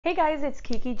Hey guys, it's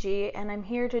Kiki G, and I'm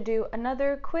here to do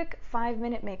another quick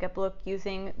 5-minute makeup look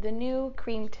using the new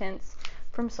cream tints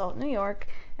from Salt New York.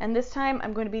 And this time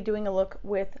I'm going to be doing a look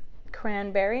with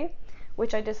Cranberry,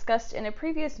 which I discussed in a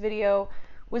previous video,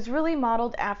 was really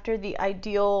modeled after the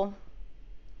ideal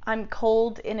I'm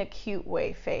cold in a cute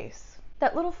way face.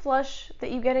 That little flush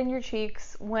that you get in your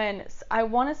cheeks when, I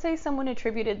want to say someone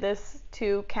attributed this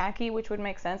to Kiki, which would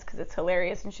make sense because it's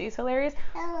hilarious and she's hilarious.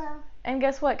 Hello. And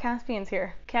guess what? Caspian's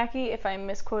here. Kiki, if I'm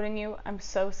misquoting you, I'm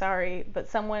so sorry, but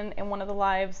someone in one of the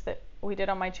lives that we did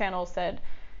on my channel said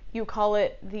you call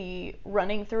it the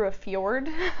running through a fjord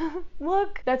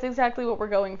look. That's exactly what we're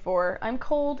going for. I'm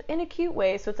cold in a cute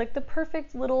way, so it's like the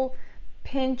perfect little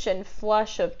pinch and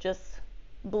flush of just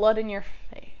blood in your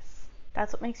face.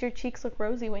 That's what makes your cheeks look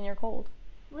rosy when you're cold.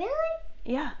 Really?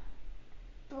 Yeah.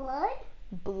 Blood?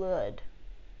 Blood.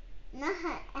 Not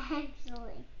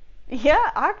actually. Yeah,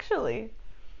 actually.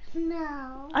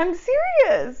 No. I'm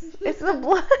serious. It's the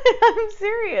blood. I'm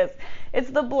serious. It's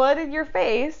the blood in your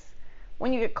face.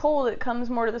 When you get cold, it comes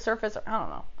more to the surface. I don't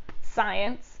know.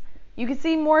 Science. You can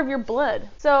see more of your blood.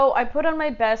 So I put on my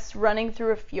best running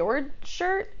through a fjord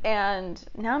shirt, and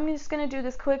now I'm just going to do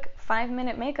this quick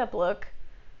 5-minute makeup look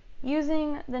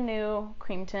using the new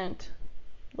cream tint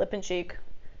lip and cheek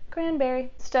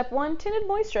Cranberry. Step 1, tinted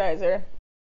moisturizer.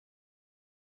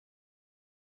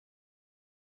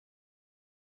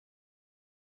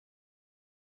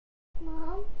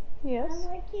 Mom? Yes? I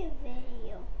like your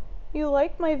video. You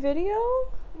like my video?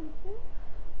 Mm-hmm.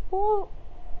 Well,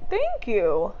 thank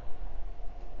you.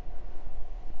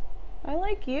 I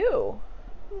like you.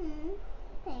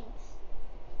 Thanks.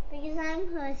 Because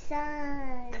I'm her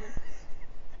son.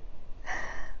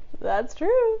 That's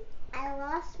true. I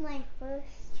lost my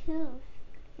first tooth.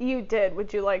 You did.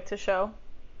 Would you like to show?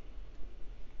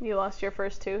 You lost your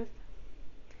first tooth?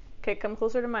 Okay, come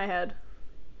closer to my head.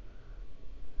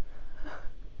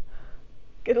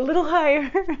 Get a little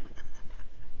higher.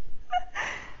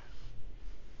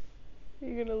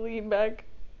 You're gonna lean back.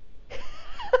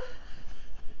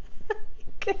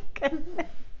 Okay.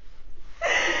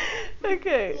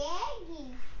 Okay.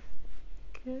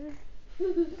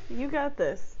 You got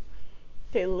this.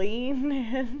 Okay, lean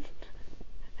in.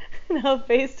 Now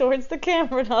face towards the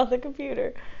camera, not the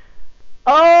computer.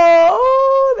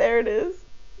 Oh, there it is.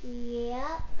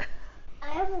 Yep. I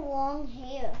have long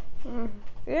hair.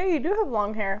 Yeah, you do have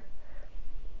long hair.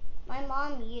 My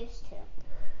mom used to.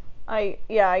 I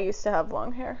used to have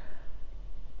long hair.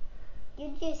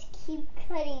 You just keep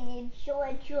cutting it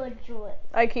short.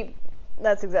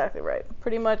 That's exactly right.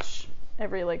 Pretty much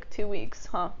every like 2 weeks,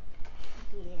 huh?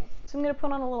 Yeah. So I'm gonna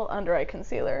put on a little under eye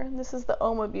concealer. This is the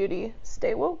UOMA Beauty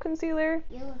Stay Woke Concealer.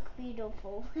 You look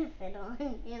beautiful with it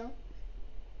on you.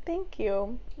 Thank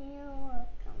you. You're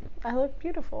welcome. I look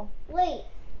beautiful. Wait,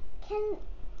 can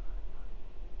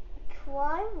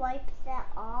I wipe that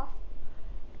off?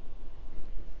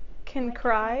 Can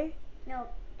cry? No,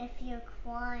 if you're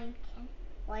crying, can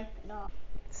wipe it off.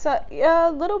 So yeah,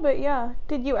 a little bit, yeah.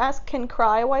 Did you ask can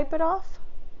cry wipe it off?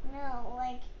 No,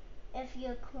 like if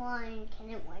you're crying, can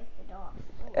it wipe it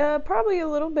off? Probably a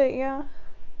little bit, yeah.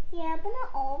 Yeah, but not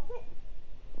all of it.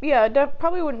 Yeah,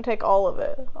 probably wouldn't take all of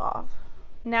it off.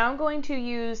 Now I'm going to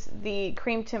use the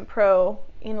Cream Tint Pro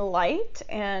in light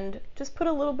and just put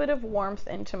a little bit of warmth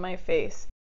into my face.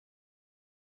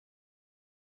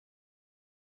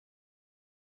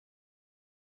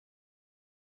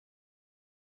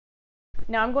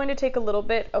 Now I'm going to take a little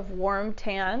bit of warm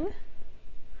tan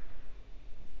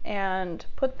and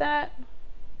put that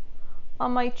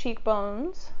on my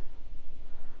cheekbones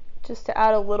just to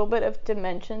add a little bit of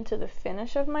dimension to the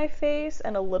finish of my face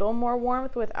and a little more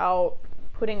warmth without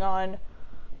putting on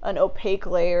an opaque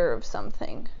layer of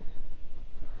something.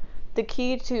 The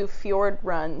key to fjord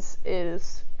runs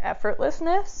is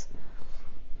effortlessness,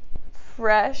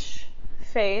 fresh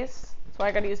face, so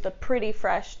I gotta use the Pretty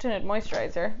Fresh Tinted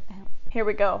Moisturizer. Here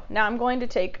we go. Now I'm going to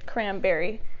take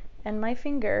Cranberry and my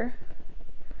finger,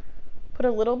 put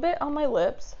a little bit on my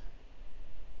lips.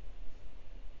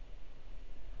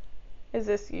 Is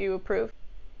this, you approve?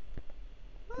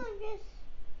 Oh, I'm just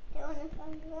doing a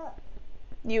thumbs up.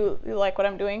 You like what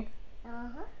I'm doing?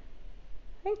 Uh-huh.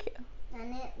 Thank you.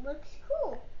 And it looks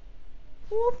cool.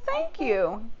 Well, thank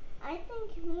you. I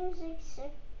think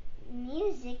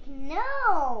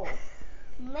no!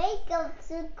 Makeup's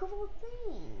a cool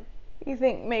thing. You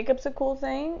think makeup's a cool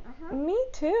thing? Uh-huh. Me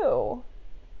too.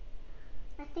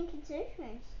 I think it's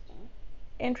interesting.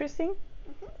 Interesting?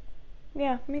 Mm-hmm.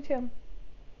 Yeah, me too.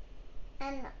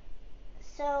 And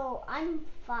so I'm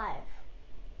 5.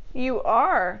 You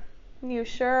are. You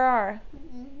sure are.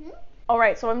 Mm-hmm.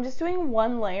 Alright, so I'm just doing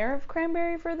one layer of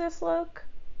Cranberry for this look,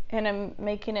 and I'm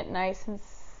making it nice and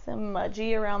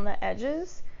smudgy around the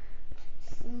edges.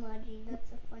 Smudgy,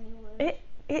 that's a funny word.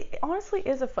 It honestly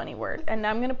is a funny word. And now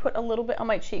I'm gonna put a little bit on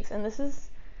my cheeks, and this is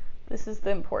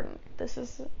the important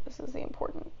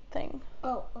thing.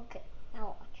 Oh, okay.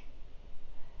 I'll watch.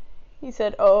 You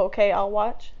said, "Oh, okay, I'll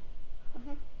watch,"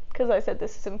 Mhm. because I said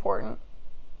this is important.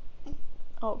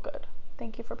 Oh, good.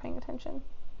 Thank you for paying attention.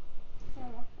 You're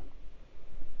welcome.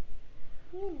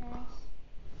 You're nice.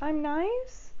 I'm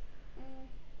nice?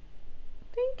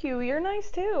 Thank you. You're nice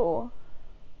too.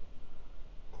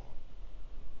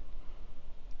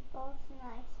 Both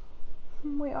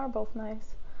nice. We are both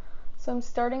nice. So I'm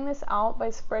starting this out by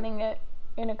spreading it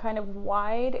in a kind of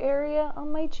wide area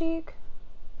on my cheek.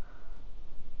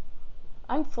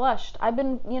 I'm flushed. I've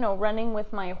been, running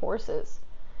with my horses.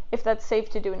 If that's safe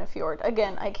to do in a fjord.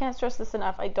 Again, I can't stress this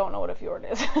enough. I don't know what a fjord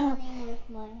is. Running with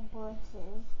my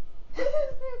horses.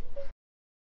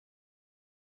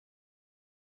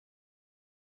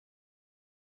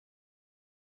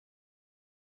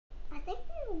 I think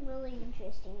you're a really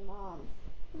interesting mom.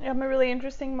 I'm a really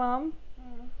interesting mom.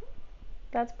 Mm-hmm.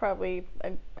 That's probably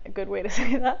a good way to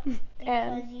say that.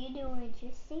 Because you do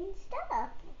interesting stuff.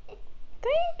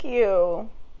 Thank you.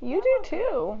 You do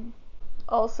too.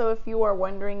 Also, if you are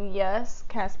wondering, yes,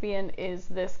 Caspian is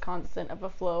this constant of a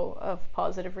flow of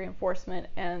positive reinforcement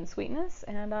and sweetness,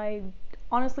 and I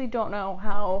honestly don't know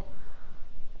how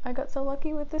I got so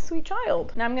lucky with this sweet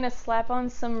child. Now I'm going to slap on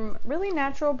some really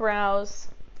natural brows,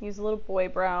 use a little boy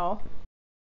brow.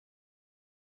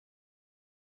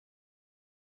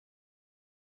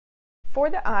 For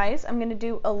the eyes, I'm going to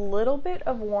do a little bit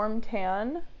of warm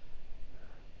tan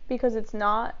because it's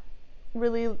not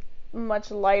really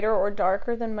much lighter or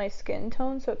darker than my skin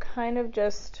tone, so it kind of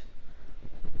just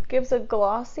gives a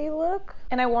glossy look.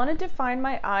 And I want to define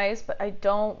my eyes, but I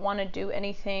don't want to do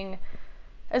anything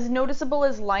as noticeable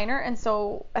as liner, and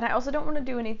I also don't want to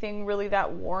do anything really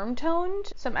that warm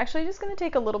toned. So I'm actually just going to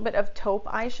take a little bit of taupe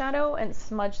eyeshadow and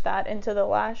smudge that into the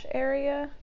lash area.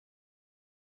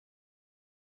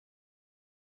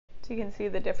 So you can see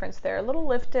the difference there. A little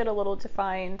lifted, a little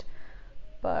defined,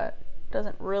 but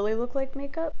doesn't really look like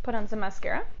makeup. Put on some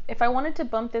mascara. If I wanted to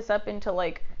bump this up into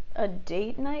like a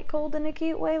date night cold in a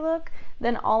cute way look,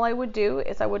 then all I would do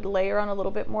is I would layer on a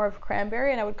little bit more of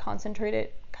Cranberry, and I would concentrate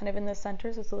it kind of in the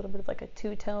center, so it's a little bit of like a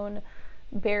two-tone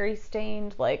berry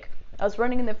stained, like I was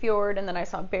running in the fjord and then I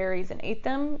saw berries and ate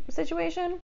them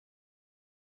situation.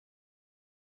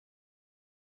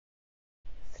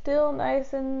 Still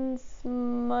nice and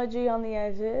smudgy on the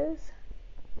edges.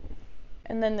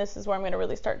 And then this is where I'm going to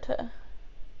really start to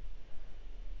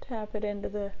tap it into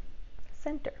the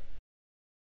center.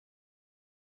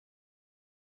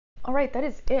 Alright, that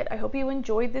is it. I hope you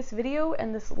enjoyed this video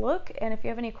and this look, and if you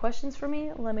have any questions for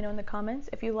me, let me know in the comments.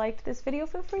 If you liked this video,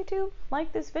 feel free to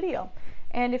like this video.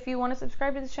 And if you want to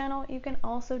subscribe to this channel, you can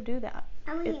also do that.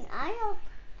 I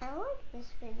like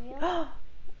this video.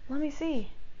 Let me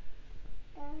see.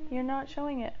 You're not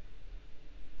showing it.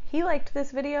 He liked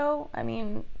this video. I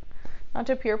mean, not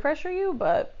to peer pressure you,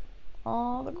 but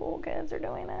all the cool kids are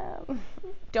doing it.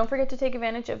 Don't forget to take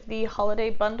advantage of the holiday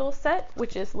bundle set,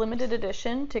 which is limited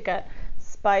edition, to get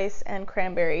Spice and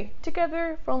Cranberry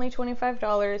together for only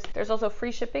 $25. There's also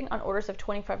free shipping on orders of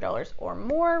 $25 or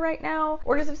more right now.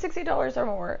 Orders of $60 or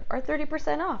more are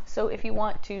 30% off. So if you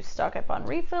want to stock up on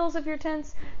refills of your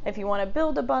tints, if you want to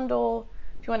build a bundle,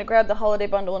 if you want to grab the holiday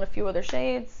bundle in a few other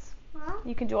shades,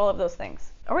 you can do all of those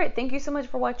things. Alright, thank you so much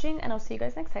for watching, and I'll see you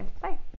guys next time. Bye!